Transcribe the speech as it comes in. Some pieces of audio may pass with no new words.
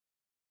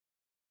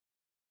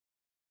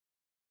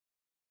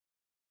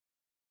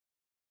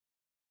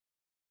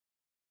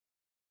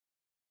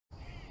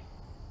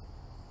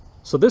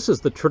So this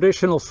is the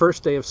traditional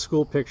first day of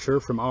school picture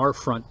from our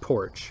front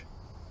porch.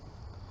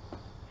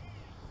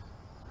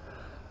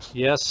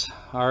 Yes,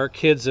 our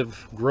kids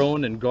have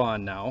grown and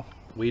gone now.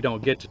 We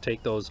don't get to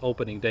take those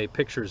opening day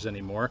pictures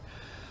anymore.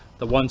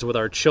 The ones with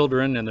our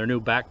children and their new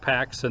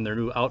backpacks and their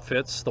new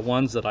outfits, the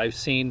ones that I've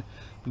seen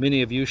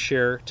many of you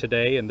share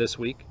today and this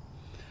week.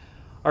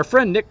 Our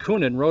friend Nick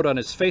Coonan wrote on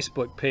his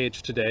Facebook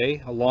page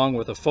today, along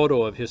with a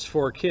photo of his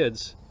 4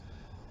 kids.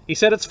 He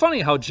said, "It's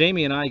funny how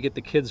Jamie and I get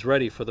the kids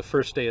ready for the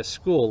first day of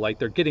school like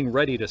they're getting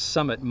ready to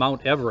summit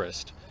Mount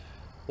Everest.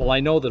 Well,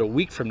 I know that a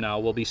week from now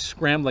we'll be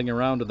scrambling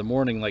around in the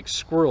morning like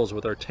squirrels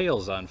with our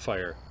tails on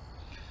fire."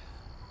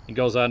 He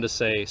goes on to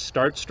say,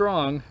 "Start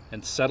strong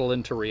and settle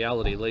into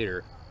reality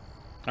later."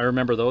 I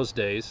remember those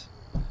days.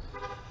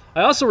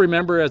 I also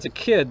remember as a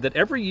kid that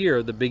every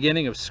year the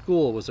beginning of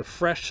school was a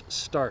fresh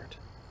start.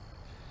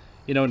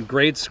 You know, in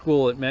grade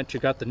school it meant you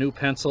got the new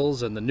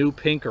pencils and the new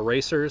pink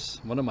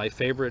erasers, one of my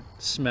favorite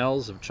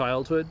smells of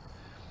childhood.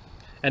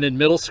 And in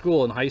middle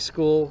school and high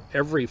school,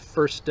 every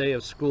first day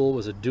of school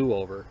was a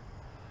do-over.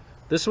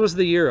 This was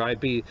the year I'd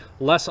be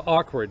less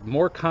awkward,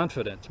 more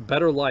confident,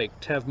 better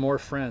liked, have more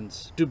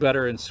friends, do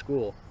better in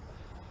school.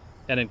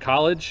 And in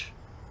college,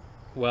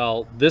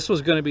 well, this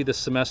was going to be the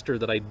semester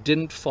that I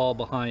didn't fall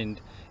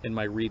behind in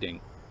my reading.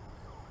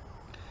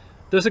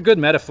 There's a good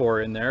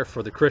metaphor in there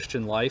for the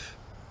Christian life.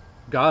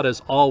 God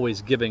is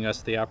always giving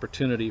us the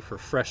opportunity for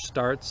fresh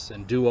starts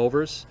and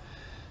do-overs,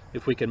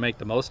 if we can make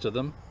the most of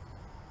them.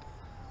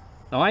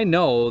 Now, I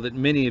know that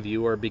many of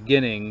you are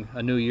beginning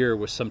a new year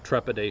with some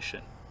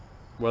trepidation,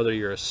 whether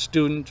you're a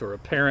student or a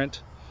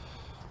parent,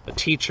 a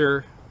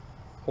teacher,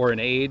 or an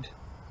aide.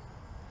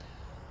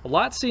 A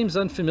lot seems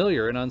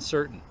unfamiliar and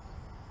uncertain,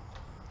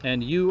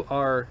 and you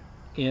are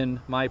in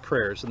my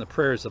prayers and the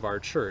prayers of our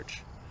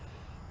church.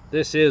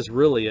 This is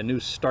really a new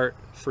start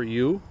for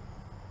you.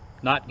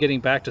 Not getting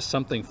back to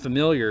something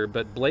familiar,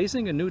 but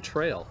blazing a new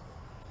trail.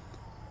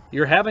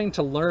 You're having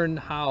to learn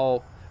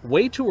how,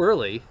 way too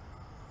early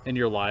in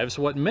your lives,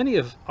 what many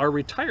of our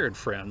retired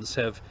friends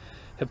have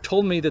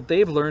told me that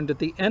they've learned at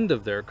the end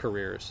of their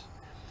careers.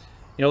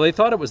 You know, they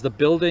thought it was the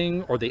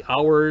building or the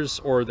hours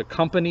or the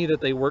company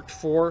that they worked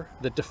for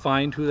that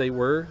defined who they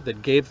were,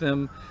 that gave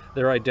them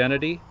their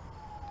identity.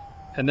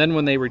 And then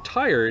when they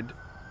retired,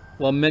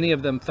 well, many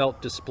of them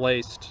felt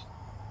displaced.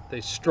 They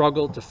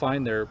struggled to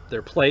find their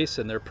place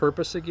and their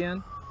purpose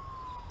again.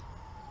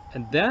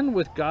 And then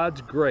with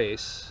God's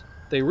grace,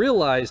 they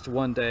realized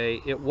one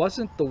day it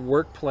wasn't the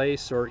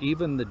workplace or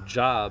even the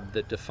job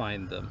that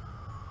defined them.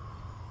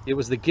 It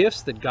was the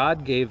gifts that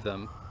God gave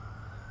them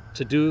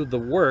to do the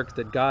work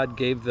that God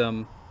gave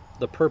them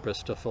the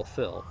purpose to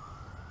fulfill.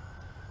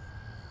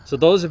 So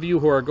those of you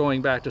who are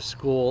going back to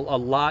school, a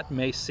lot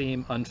may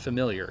seem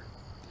unfamiliar.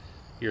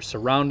 Your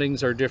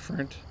surroundings are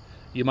different.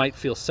 You might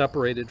feel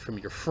separated from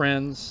your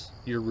friends.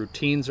 Your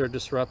routines are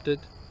disrupted.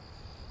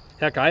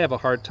 Heck, I have a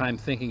hard time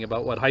thinking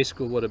about what high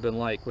school would have been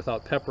like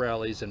without pep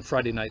rallies and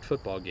Friday night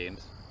football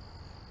games.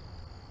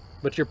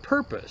 But your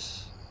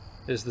purpose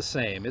is the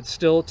same. It's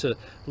still to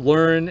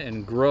learn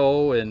and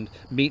grow and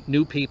meet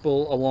new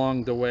people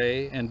along the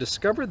way and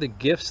discover the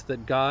gifts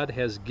that God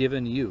has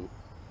given you,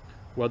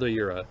 whether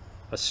you're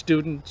a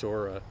student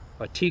or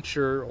a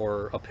teacher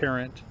or a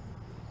parent.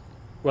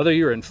 Whether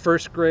you're in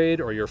first grade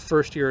or your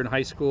first year in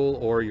high school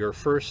or your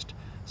first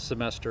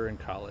semester in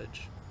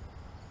college.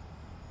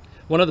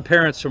 One of the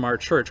parents from our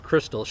church,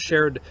 Crystal,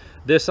 shared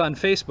this on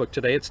Facebook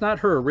today. It's not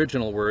her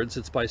original words.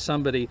 It's by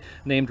somebody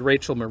named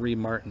Rachel Marie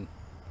Martin.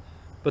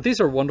 But these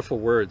are wonderful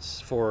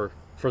words for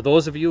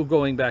those of you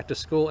going back to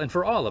school and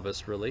for all of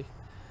us, really.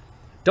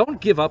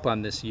 Don't give up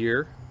on this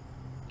year.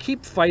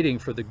 Keep fighting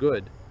for the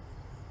good.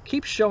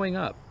 Keep showing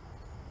up.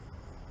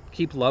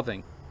 Keep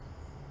loving.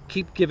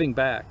 Keep giving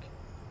back.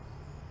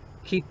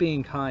 Keep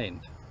being kind.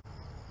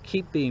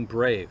 Keep being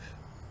brave.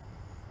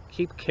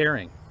 Keep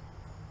caring.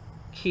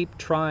 Keep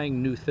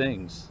trying new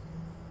things.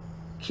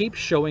 Keep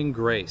showing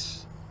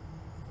grace.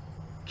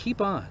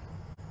 Keep on.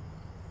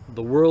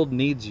 The world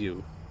needs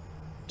you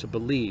to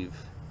believe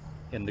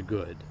in the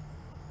good.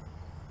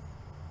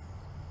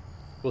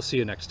 We'll see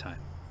you next time.